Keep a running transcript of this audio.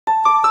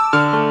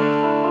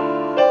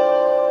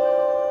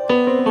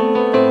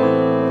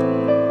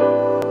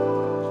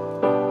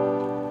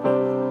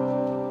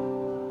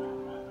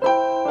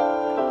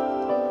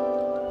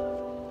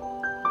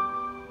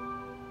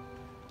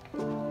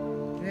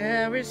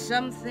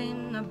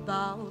something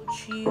about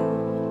you,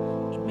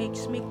 it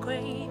makes me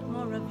crave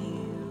more of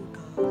you,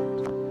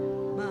 God.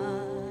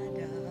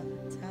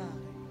 Gbadata.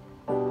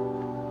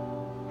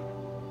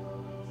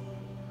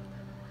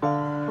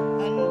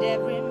 And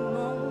every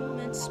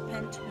moment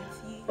spent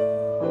with you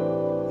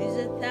is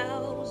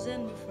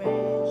 1,000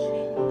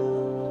 refreshing,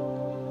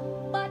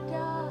 God.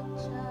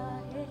 Gbadata,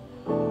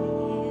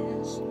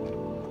 yes.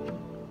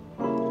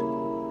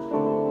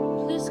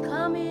 Please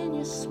come in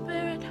your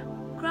spirit,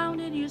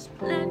 grounded in your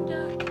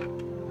splendor.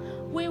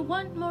 We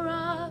want more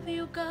of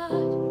you, God.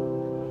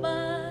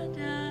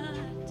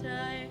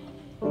 Gbadata,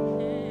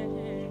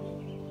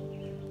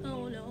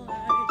 oh Lord.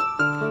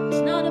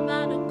 It's not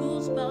about the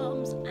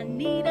goosebumps. I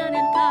need an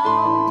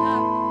encounter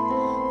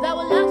that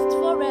will last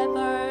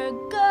forever,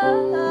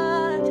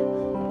 God.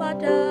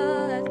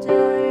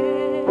 Gbadata,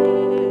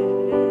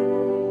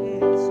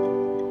 yes.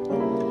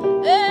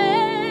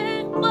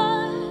 Hey,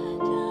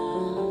 Gbadata,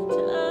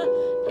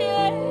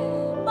 yeah,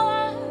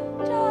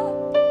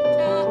 Gbadata,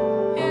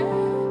 yeah,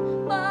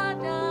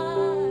 Gbadata,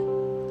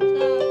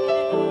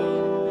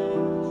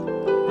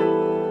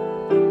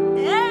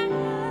 yeah,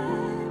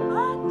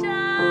 Gbadata,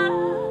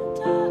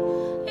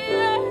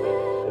 yeah,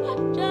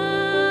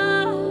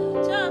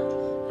 Gbadata,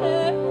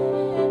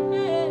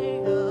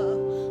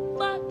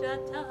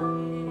 Gbadata,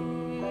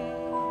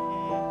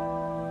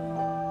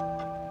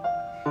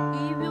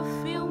 if you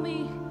feel me,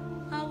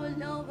 I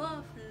will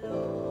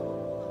overflow.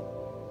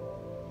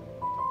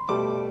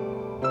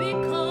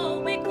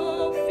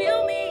 Because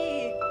feel me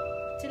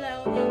till I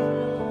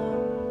overflow.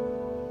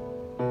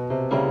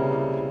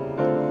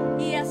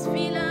 Yes,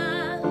 feel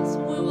us,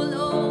 we will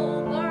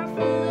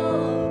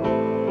overflow.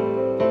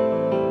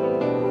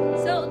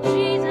 So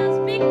Jesus,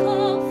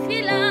 because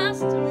feel us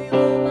till we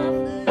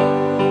overflow.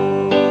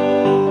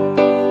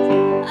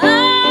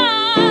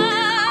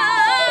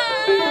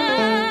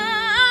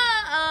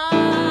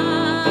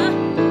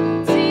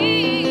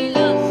 Till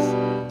us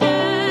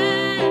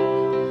and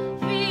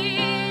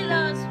fill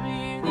us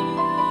with you.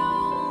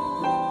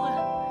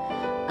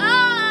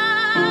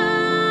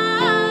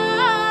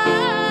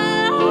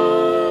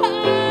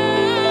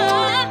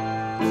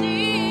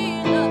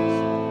 Till us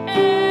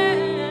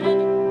and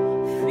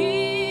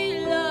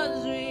fill us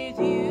with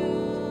you.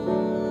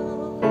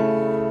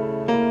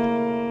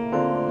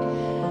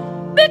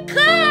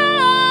 Because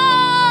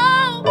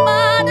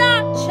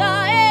Gbadata,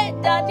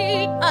 Daddy,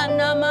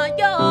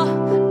 Anamayo,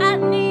 I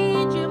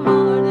need you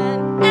more than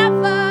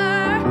ever.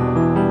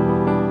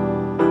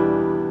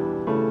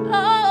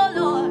 Oh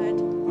Lord,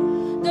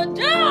 the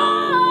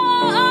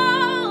door,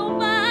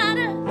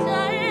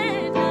 Gbadata,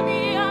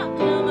 Daddy,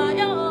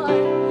 Anamayo,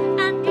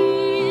 I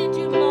need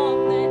you more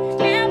than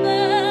ever.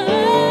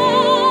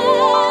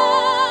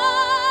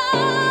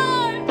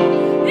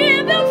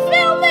 If you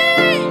feel me,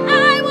 I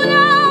will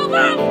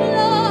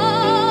overflow.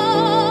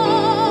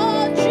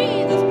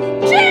 Jesus,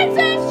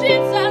 Jesus,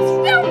 Jesus,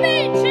 fill me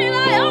till I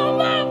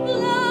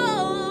overflow.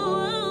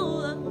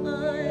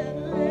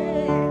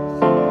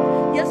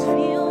 Yes,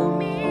 fill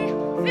me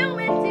till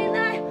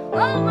I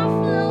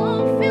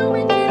overflow. Fill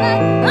me till I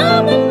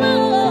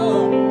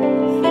overflow.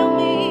 Fill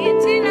me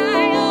till I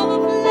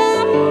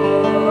overflow.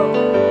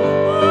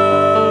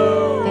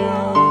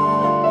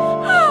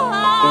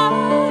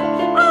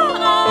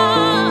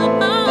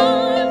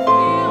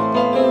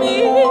 Fill me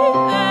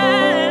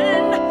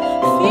and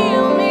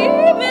fill me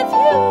with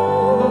you.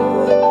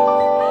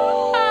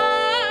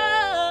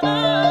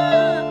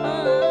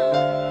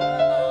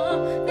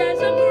 There's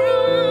a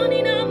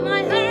groaning of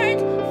my heart.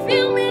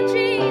 Fill me,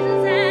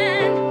 Jesus,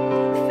 and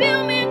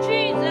fill me,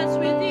 Jesus,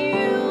 with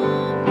you.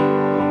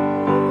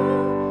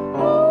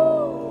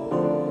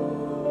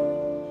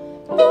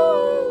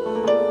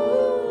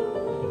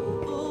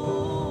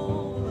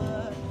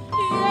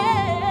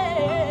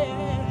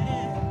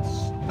 Yes,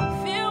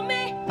 fill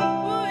me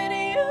with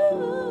you.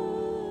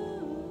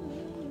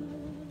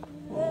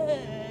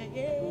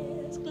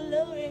 Yes,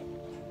 glory,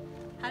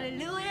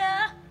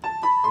 hallelujah,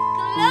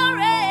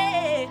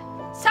 glory.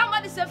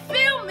 Somebody said,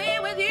 fill me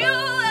with you.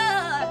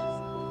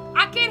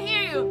 I can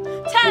hear you.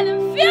 Tell him,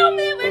 fill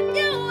me with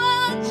you,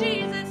 oh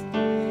Jesus.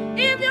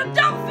 If you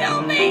don't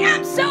feel me,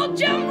 I'm so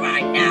jumped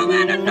right now.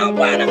 I don't know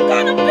what I'm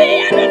gonna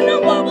be. I don't know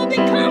what will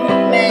become